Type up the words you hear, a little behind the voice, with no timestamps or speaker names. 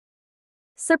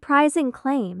Surprising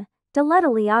claim. Diletta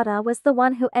Leotta was the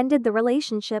one who ended the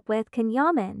relationship with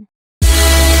Canyaman.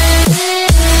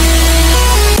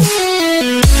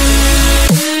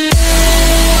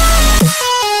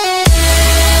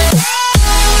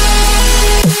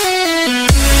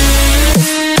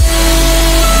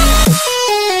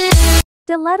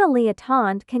 Diletta Leotta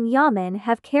and Canyaman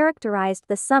have characterized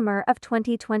the summer of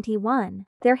 2021.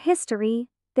 Their history,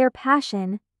 their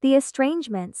passion, the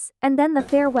estrangements, and then the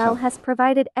farewell has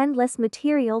provided endless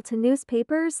material to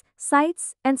newspapers,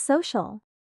 sites, and social.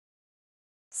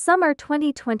 Summer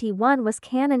 2021 was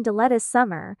Can and Diletta's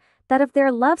summer, that of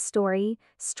their love story,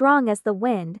 strong as the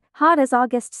wind, hot as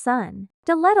August sun.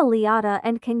 Diletta Leotta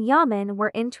and Canyaman were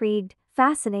intrigued,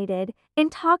 fascinated,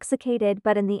 intoxicated,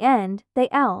 but in the end, they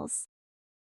else.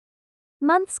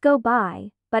 Months go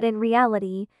by, but in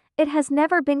reality, it has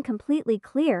never been completely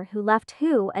clear who left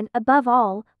who and, above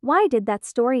all, why did that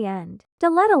story end.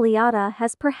 Diletta Leotta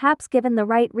has perhaps given the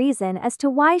right reason as to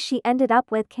why she ended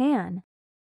up with Can.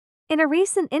 In a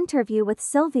recent interview with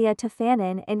Sylvia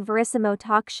Tefanin in Verissimo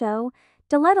Talk Show,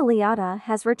 Diletta Leotta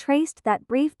has retraced that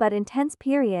brief but intense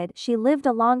period she lived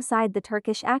alongside the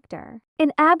Turkish actor.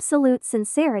 In absolute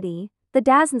sincerity, the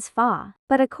Dazen's fa.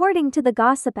 But according to the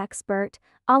gossip expert,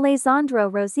 Alessandro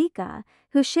Rosica,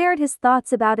 who shared his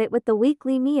thoughts about it with the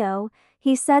Weekly Mio,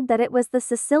 he said that it was the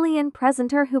Sicilian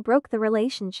presenter who broke the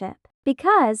relationship.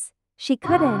 Because she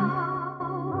couldn't